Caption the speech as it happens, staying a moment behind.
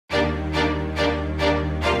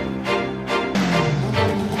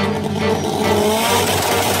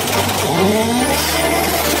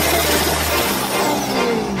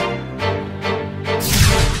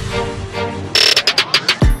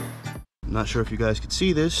Not sure if you guys could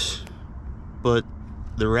see this, but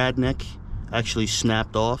the rad neck actually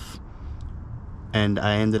snapped off, and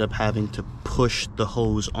I ended up having to push the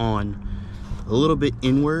hose on a little bit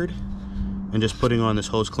inward and just putting on this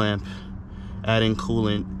hose clamp, adding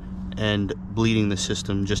coolant, and bleeding the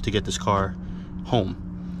system just to get this car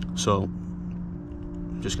home. So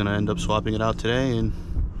I'm just gonna end up swapping it out today, and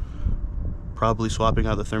probably swapping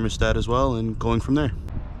out the thermostat as well, and going from there.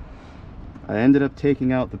 I ended up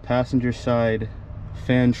taking out the passenger side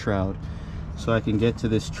fan shroud so I can get to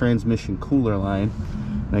this transmission cooler line,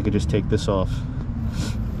 and I could just take this off.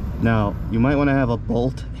 Now, you might want to have a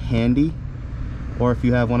bolt handy, or if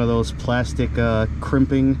you have one of those plastic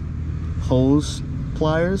crimping hose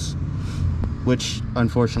pliers, which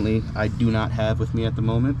unfortunately I do not have with me at the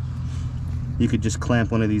moment, you could just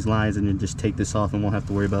clamp one of these lines and then just take this off and won't have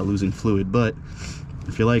to worry about losing fluid. But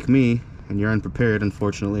if you're like me and you're unprepared,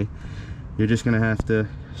 unfortunately, you're just gonna have to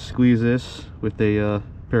squeeze this with a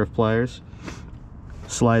pair of pliers,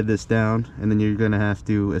 slide this down, and then you're gonna have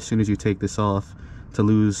to, as soon as you take this off, to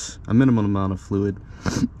lose a minimum amount of fluid,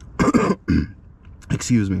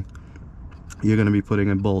 excuse me, you're gonna be putting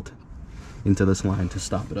a bolt into this line to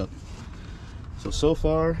stop it up. So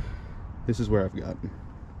far, this is where I've gotten.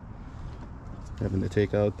 Having to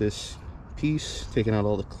take out this piece, taking out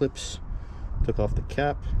all the clips, took off the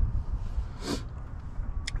cap,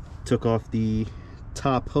 took off the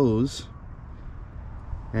top hose,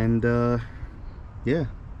 and yeah,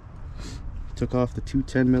 took off the two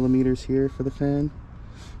 10mm here for the fan,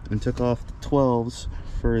 and took off the 12s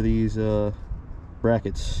for these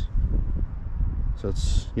brackets. So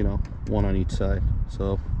it's, you know, one on each side.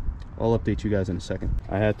 So I'll update you guys in a second.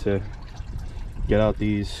 I had to get out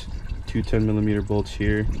these two 10mm bolts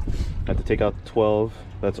here. I had to take out the 12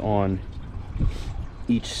 that's on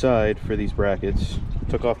each side for these brackets.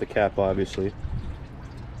 Took off the cap, obviously.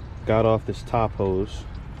 Got off this top hose.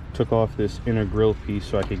 Took off this inner grill piece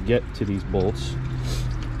so I could get to these bolts.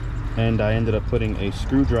 And I ended up putting a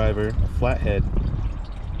screwdriver, a flathead,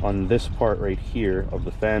 on this part right here of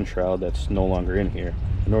the fan shroud that's no longer in here,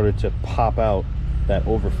 in order to pop out that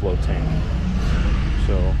overflow tank.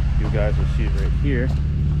 So you guys will see it right here.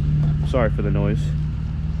 Sorry for the noise.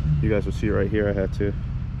 You guys will see it right here. I had to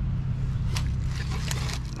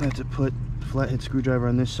put the flathead screwdriver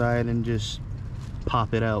on this side and just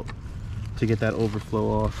pop it out to get that overflow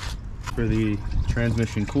off for the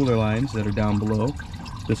transmission cooler lines that are down below.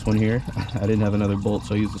 This one here, I didn't have another bolt,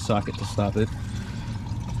 so I used the socket to stop it.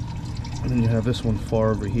 And then you have this one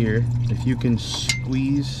far over here. If you can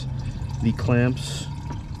squeeze the clamps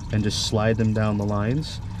and just slide them down the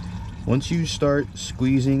lines, once you start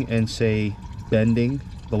squeezing and say bending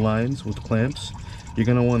the lines with clamps, you're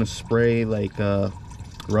gonna want to spray like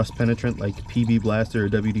rust penetrant like PB Blaster or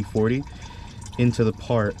WD-40 into the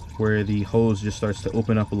part where the hose just starts to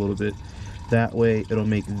open up a little bit. That way it'll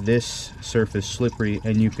make this surface slippery,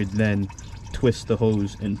 and you could then twist the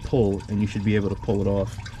hose and pull, and you should be able to pull it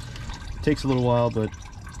off. It takes a little while, but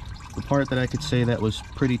the part that I could say that was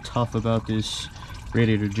pretty tough about this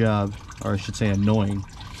radiator job, or I should say annoying,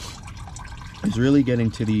 is really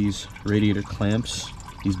getting to these radiator clamps,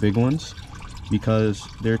 these big ones, because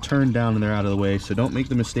they're turned down and they're out of the way. So don't make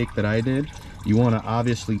the mistake that I did. You want to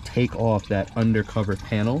obviously take off that undercover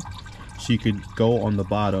panel so you could go on the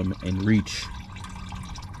bottom and reach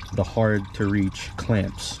the hard to reach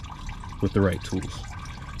clamps with the right tools.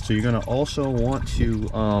 So you're going to also want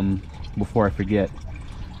to, before I forget,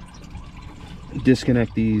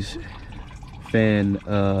 disconnect these fan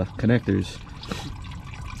connectors.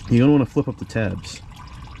 You don't want to flip up the tabs.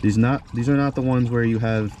 These are not the ones where you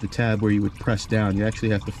have the tab where you would press down. You actually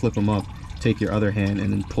have to flip them up, take your other hand,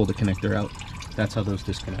 and then pull the connector out. That's how those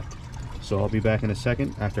disconnect. So I'll be back in a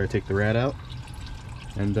second after I take the rad out,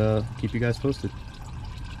 and keep you guys posted.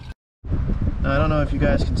 Now, I don't know if you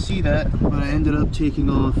guys can see that, but I ended up taking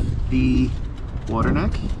off the water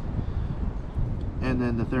neck and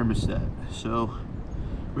then the thermostat. So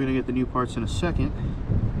we're gonna get the new parts in a second.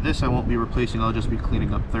 This I won't be replacing, I'll just be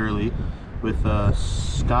cleaning up thoroughly with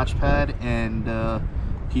Scotch pad and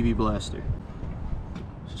PB Blaster.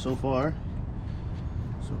 So far,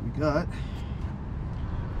 so we got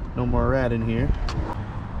no more rad in here.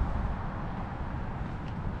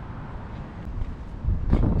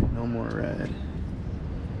 No more rad.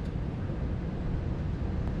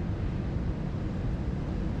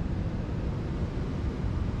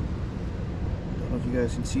 Don't know if you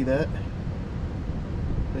guys can see that.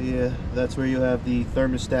 But yeah, that's where you have the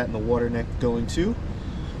thermostat and the water neck going to.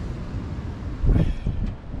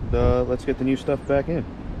 Let's get the new stuff back in.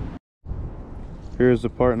 Here's the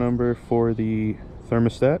part number for the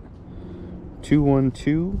thermostat.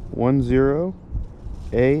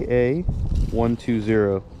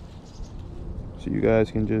 21210AA120. So you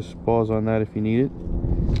guys can just pause on that if you need it.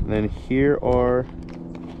 And then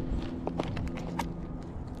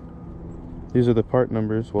these are the part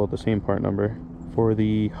numbers, well, the same part number for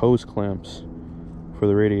the hose clamps for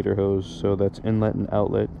the radiator hose. So that's inlet and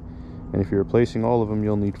outlet. And if you're replacing all of them,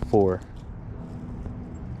 you'll need 4.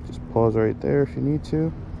 Just pause right there if you need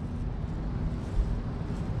to.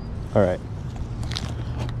 All right.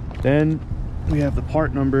 Then we have the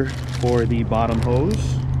part number for the bottom hose,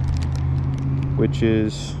 which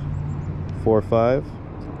is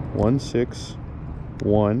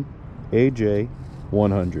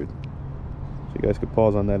 45161AJ100. So you guys could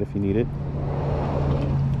pause on that if you need it.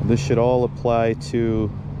 And this should all apply to,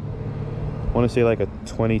 I want to say like a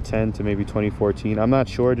 2010 to maybe 2014. I'm not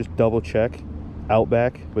sure, just double check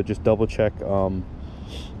Outback, but just double check, you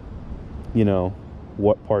know,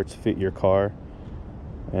 what parts fit your car.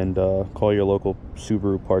 And call your local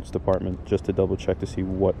Subaru parts department just to double check to see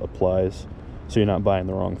what applies, so you're not buying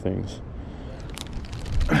the wrong things.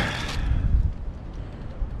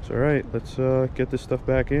 So alright, let's get this stuff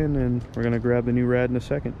back in, and we're gonna grab the new rad in a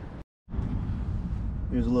second.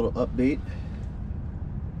 Here's a little update.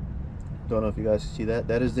 Don't know if you guys can see that.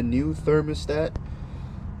 That is the new thermostat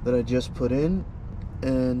that I just put in,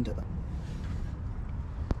 and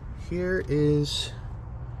here is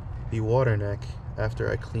the water neck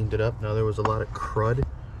after I cleaned it up. Now there was a lot of crud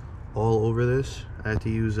all over this. I had to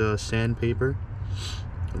use sandpaper,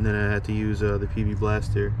 and then I had to use the PB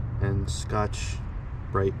Blaster and Scotch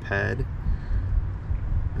Brite pad,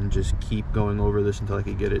 and just keep going over this until I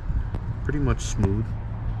could get it pretty much smooth.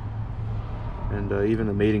 And even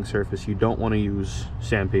the mating surface, you don't want to use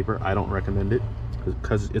sandpaper. I don't recommend it,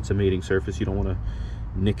 because it's a mating surface. You don't want to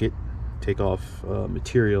nick it, take off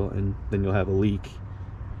material, and then you'll have a leak.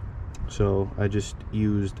 So I just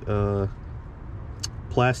used a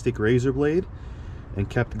plastic razor blade and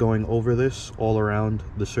kept going over this all around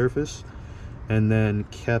the surface, and then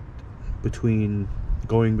kept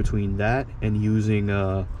going between that and using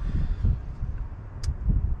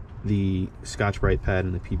the Scotch Brite pad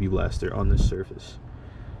and the PB Blaster on this surface.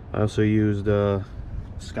 I also used a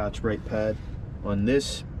Scotch Brite pad on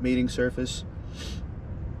this mating surface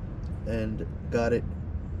and got it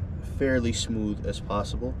fairly smooth as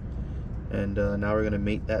possible. And now we're going to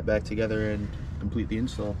mate that back together and complete the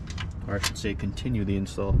install, or I should say continue the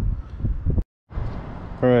install.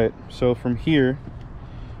 Alright, so from here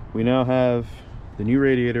we now have the new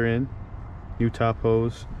radiator in, new top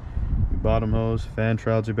hose, new bottom hose, fan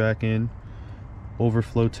shrouds are back in,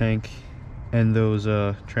 overflow tank, and those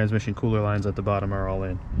transmission cooler lines at the bottom are all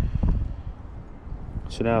in.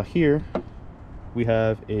 So now here we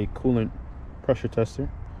have a coolant pressure tester,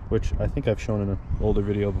 which I think I've shown in an older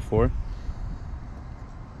video before.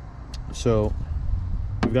 So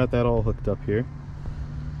we've got that all hooked up here.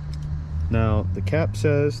 Now the cap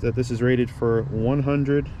says that this is rated for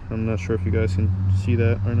 100, I'm not sure if you guys can see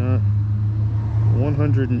that or not,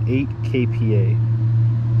 108 kPa.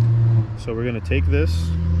 So we're going to take this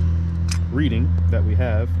reading that we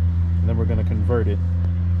have, and then we're going to convert it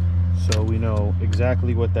so we know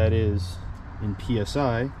exactly what that is in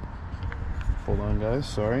PSI. Hold on guys,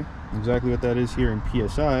 sorry. Exactly what that is here in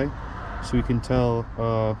PSI, so we can tell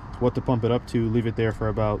what to pump it up to, leave it there for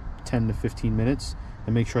about 10 to 15 minutes,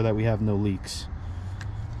 and make sure that we have no leaks.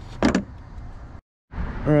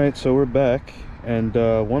 Alright, so we're back, and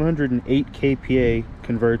 108 kPa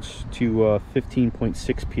converts to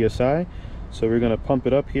 15.6 psi. So we're going to pump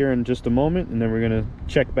it up here in just a moment, and then we're going to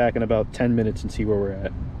check back in about 10 minutes and see where we're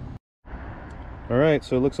at. Alright,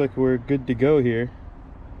 so it looks like we're good to go here.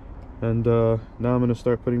 And now I'm going to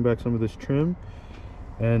start putting back some of this trim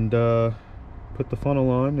and put the funnel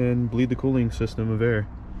on and bleed the cooling system of air.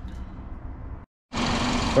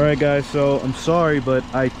 Alright guys, so I'm sorry, but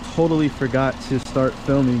I totally forgot to start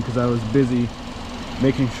filming because I was busy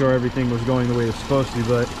making sure everything was going the way it's supposed to,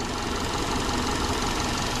 but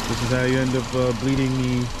this is how you end up bleeding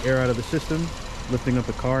the air out of the system, lifting up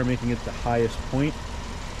the car, making it the highest point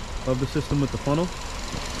of the system with the funnel.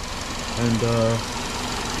 And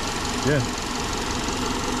yeah,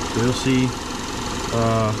 so you'll see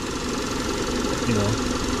you know,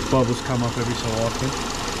 bubbles come up every so often,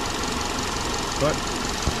 but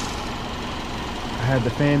I had the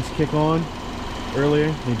fans kick on earlier,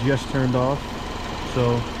 they just turned off,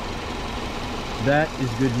 so that is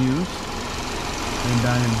good news, and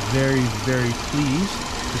I am very, very pleased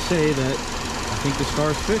to say that I think this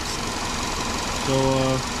car is fixed. So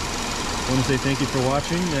I want to say thank you for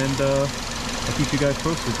watching, and I'll keep you guys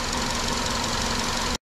posted.